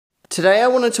Today I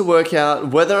wanted to work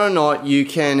out whether or not you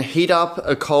can heat up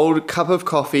a cold cup of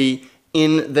coffee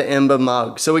in the Ember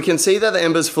mug. So we can see that the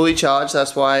Ember's fully charged,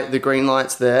 that's why the green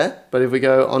light's there. But if we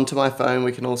go onto my phone,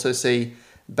 we can also see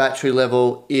battery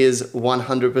level is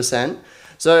 100%.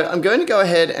 So I'm going to go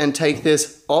ahead and take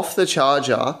this off the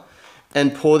charger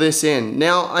and pour this in.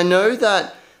 Now I know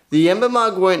that the Ember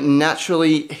mug won't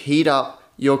naturally heat up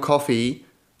your coffee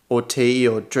or tea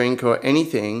or drink or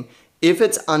anything if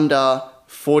it's under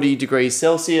 40 degrees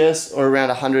Celsius or around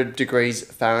 100 degrees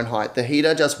Fahrenheit. The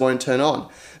heater just won't turn on.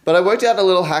 But I worked out a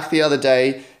little hack the other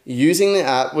day using the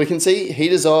app. We can see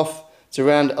heater's off. It's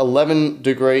around 11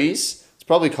 degrees. It's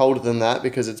probably colder than that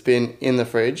because it's been in the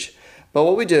fridge. But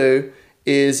what we do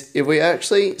is if we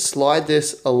actually slide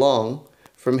this along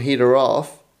from heater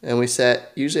off and we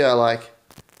set, usually I like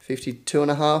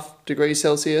 52.5 degrees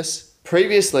Celsius.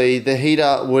 Previously, the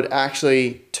heater would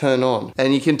actually turn on,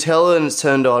 and you can tell that it's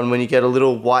turned on when you get a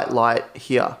little white light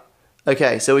here.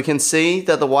 Okay, so we can see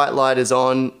that the white light is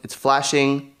on, it's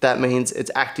flashing, that means it's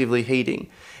actively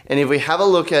heating. And if we have a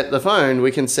look at the phone,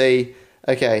 we can see,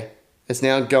 okay, it's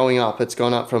now going up. It's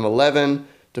gone up from 11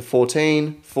 to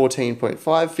 14,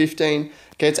 14.5, 15.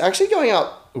 Okay, it's actually going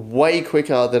up way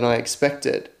quicker than I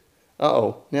expected.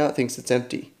 Uh-oh, now it thinks it's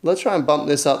empty. Let's try and bump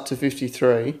this up to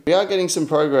 53. We are getting some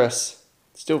progress.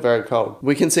 Still very cold.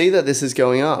 We can see that this is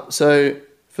going up. So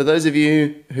for those of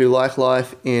you who like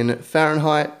life in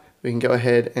Fahrenheit, we can go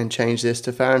ahead and change this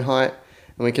to Fahrenheit.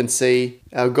 And we can see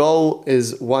our goal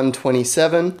is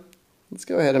 127. Let's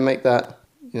go ahead and make that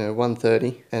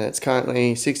 130, and it's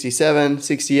currently 67,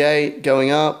 68,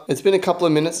 going up. It's been a couple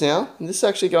of minutes now, and this is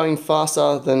actually going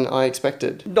faster than I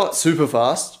expected. Not super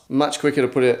fast, much quicker to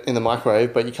put it in the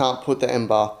microwave, but you can't put the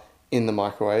Ember in the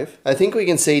microwave. I think we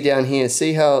can see down here,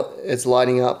 see how it's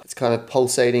lighting up? It's kind of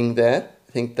pulsating there.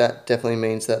 I think that definitely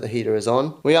means that the heater is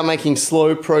on. We are making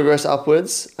slow progress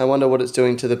upwards. I wonder what it's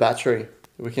doing to the battery.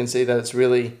 We can see that it's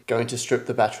really going to strip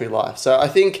the battery life. So I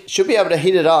think should be able to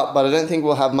heat it up, but I don't think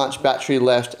we'll have much battery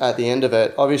left at the end of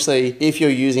it. Obviously, if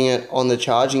you're using it on the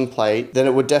charging plate, then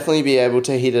it would definitely be able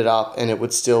to heat it up and it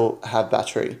would still have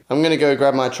battery. I'm gonna go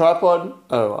grab my tripod.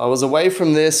 Oh, I was away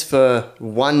from this for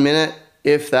 1 minute,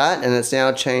 if that, and it's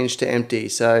now changed to empty.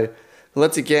 So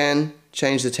let's again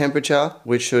change the temperature,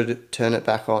 which should turn it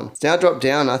back on. It's now dropped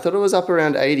down. I thought it was up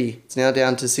around 80. It's now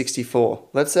down to 64.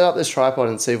 Let's set up this tripod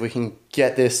and see if we can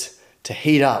get this to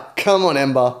heat up. Come on,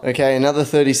 Ember. Okay, another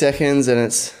 30 seconds and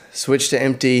it's switched to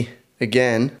empty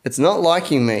again. It's not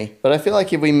liking me, but I feel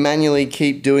like if we manually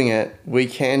keep doing it, we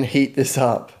can heat this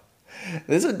up.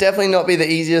 This would definitely not be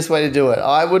the easiest way to do it.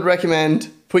 I would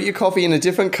recommend put your coffee in a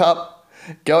different cup,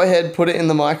 go ahead, put it in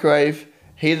the microwave,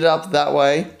 heat it up that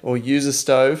way, or use a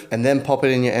stove, and then pop it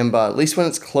in your Ember, at least when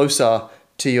it's closer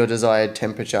to your desired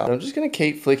temperature. I'm just gonna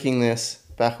keep flicking this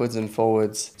backwards and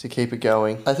forwards to keep it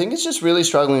going. I think it's just really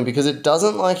struggling because it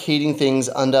doesn't like heating things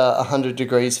under 100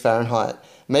 degrees Fahrenheit.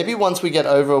 Maybe once we get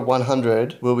over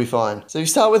 100, we'll be fine. So if you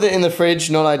start with it in the fridge,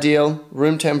 not ideal.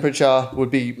 Room temperature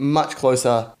would be much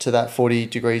closer to that 40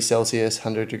 degrees Celsius,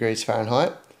 100 degrees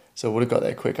Fahrenheit. So it would have got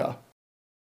there quicker.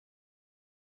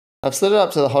 I've slid it up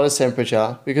to the hottest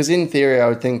temperature because in theory I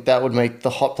would think that would make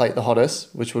the hot plate the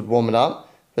hottest, which would warm it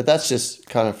up, but that's just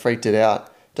kind of freaked it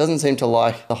out. Doesn't seem to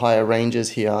like the higher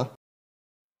ranges here.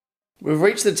 We've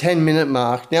reached the 10-minute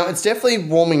mark. Now it's definitely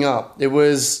warming up. It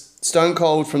was stone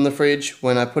cold from the fridge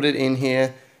when I put it in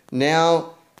here.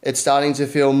 Now it's starting to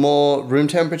feel more room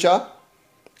temperature,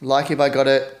 like if I got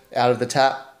it out of the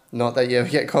tap. Not that you ever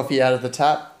get coffee out of the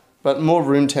tap, but more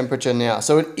room temperature now.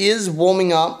 So it is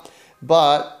warming up,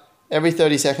 but every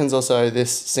 30 seconds or so,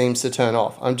 this seems to turn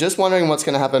off. I'm just wondering what's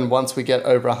gonna happen once we get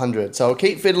over 100. So I'll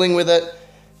keep fiddling with it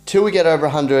till we get over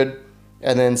 100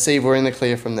 and then see if we're in the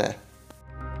clear from there.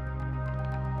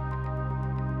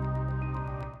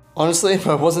 Honestly, if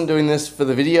I wasn't doing this for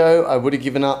the video, I would have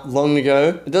given up long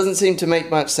ago. It doesn't seem to make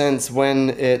much sense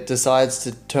when it decides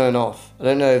to turn off. I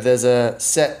don't know if there's a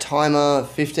set timer,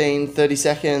 15, 30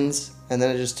 seconds, and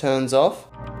then it just turns off.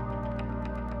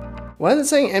 Why is it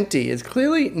saying empty? It's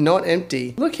clearly not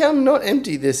empty. Look how not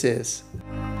empty this is.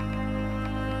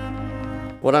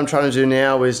 What I'm trying to do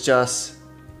now is just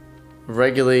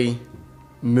regularly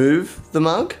move the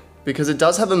mug because it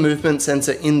does have a movement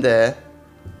sensor in there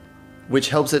which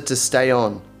helps it to stay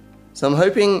on. So I'm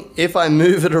hoping if I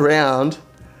move it around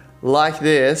like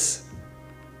this,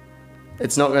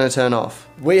 it's not going to turn off.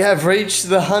 We have reached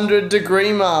the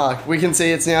 100-degree mark. We can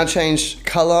see it's now changed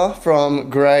color from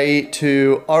gray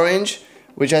to orange,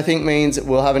 which I think means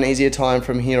we'll have an easier time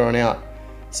from here on out.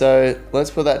 So let's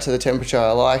put that to the temperature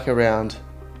I like, around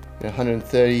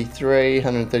 133,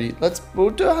 130. We'll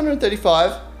do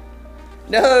 135.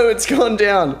 No, it's gone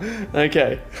down.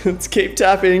 Okay, let's keep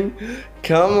tapping.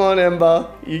 Come on, Ember.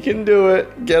 You can do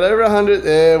it. Get over 100.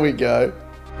 There we go.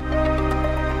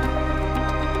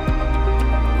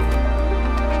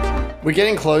 We're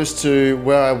getting close to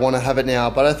where I want to have it now,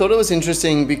 but I thought it was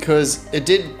interesting because it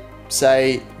did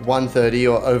say 130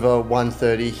 or over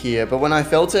 130 here, but when I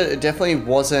felt it, it definitely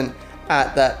wasn't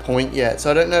at that point yet.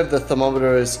 So I don't know if the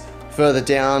thermometer is further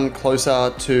down,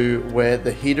 closer to where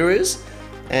the heater is,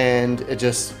 and it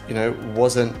just, you know,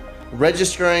 wasn't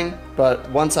registering. But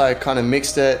once I kind of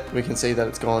mixed it, we can see that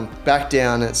it's gone back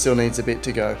down and it still needs a bit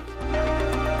to go.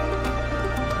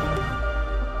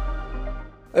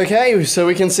 Okay, so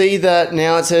we can see that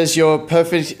now it says your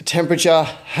perfect temperature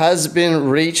has been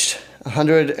reached,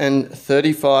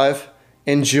 135.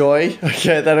 Enjoy.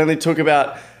 Okay, that only took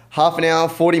about half an hour,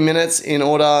 40 minutes in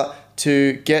order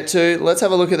to get to. Let's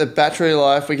have a look at the battery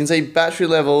life. We can see battery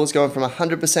levels going from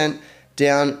 100%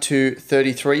 down to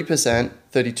 33%,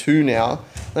 32 now.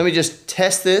 Let me just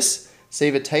test this, see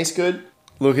if it tastes good.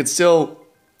 Look, it's still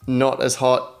not as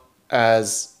hot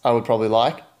as I would probably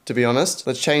like, to be honest.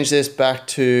 Let's change this back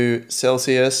to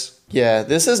Celsius. Yeah,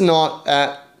 this is not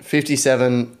at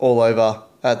 57 all over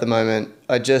at the moment.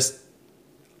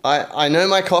 I know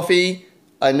my coffee.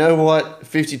 I know what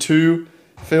 52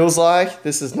 feels like.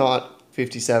 This is not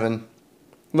 57.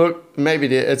 Look,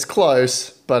 maybe it's close,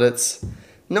 but it's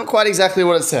not quite exactly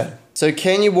what it said. So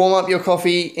can you warm up your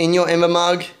coffee in your Ember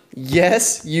mug?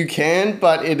 Yes, you can,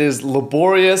 but it is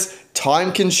laborious,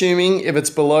 time consuming. If it's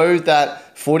below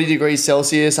that 40 degrees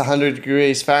Celsius, 100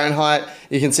 degrees Fahrenheit,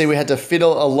 you can see we had to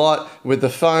fiddle a lot with the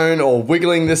phone or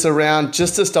wiggling this around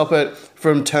just to stop it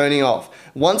from turning off.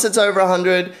 Once it's over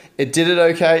 100, it did it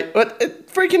okay, but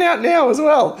it's freaking out now as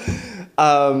well.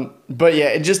 But yeah,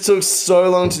 it just took so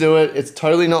long to do it. It's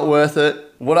totally not worth it.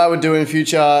 What I would do in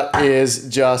future is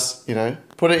just, you know,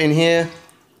 put it in here.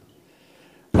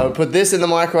 I would put this in the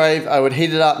microwave. I would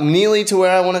heat it up nearly to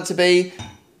where I want it to be.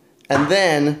 And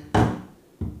then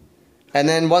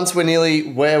once we're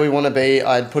nearly where we want to be,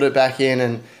 I'd put it back in.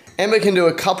 And Ember can do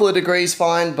a couple of degrees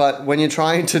fine, but when you're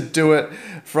trying to do it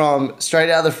from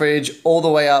straight out of the fridge all the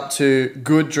way up to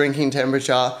good drinking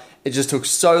temperature, it just took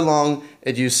so long.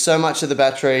 It used so much of the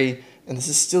battery. And this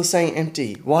is still saying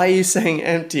empty. Why are you saying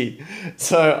empty?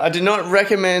 So I do not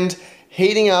recommend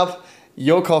heating up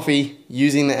your coffee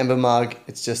using the Ember mug.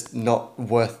 It's just not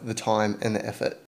worth the time and the effort.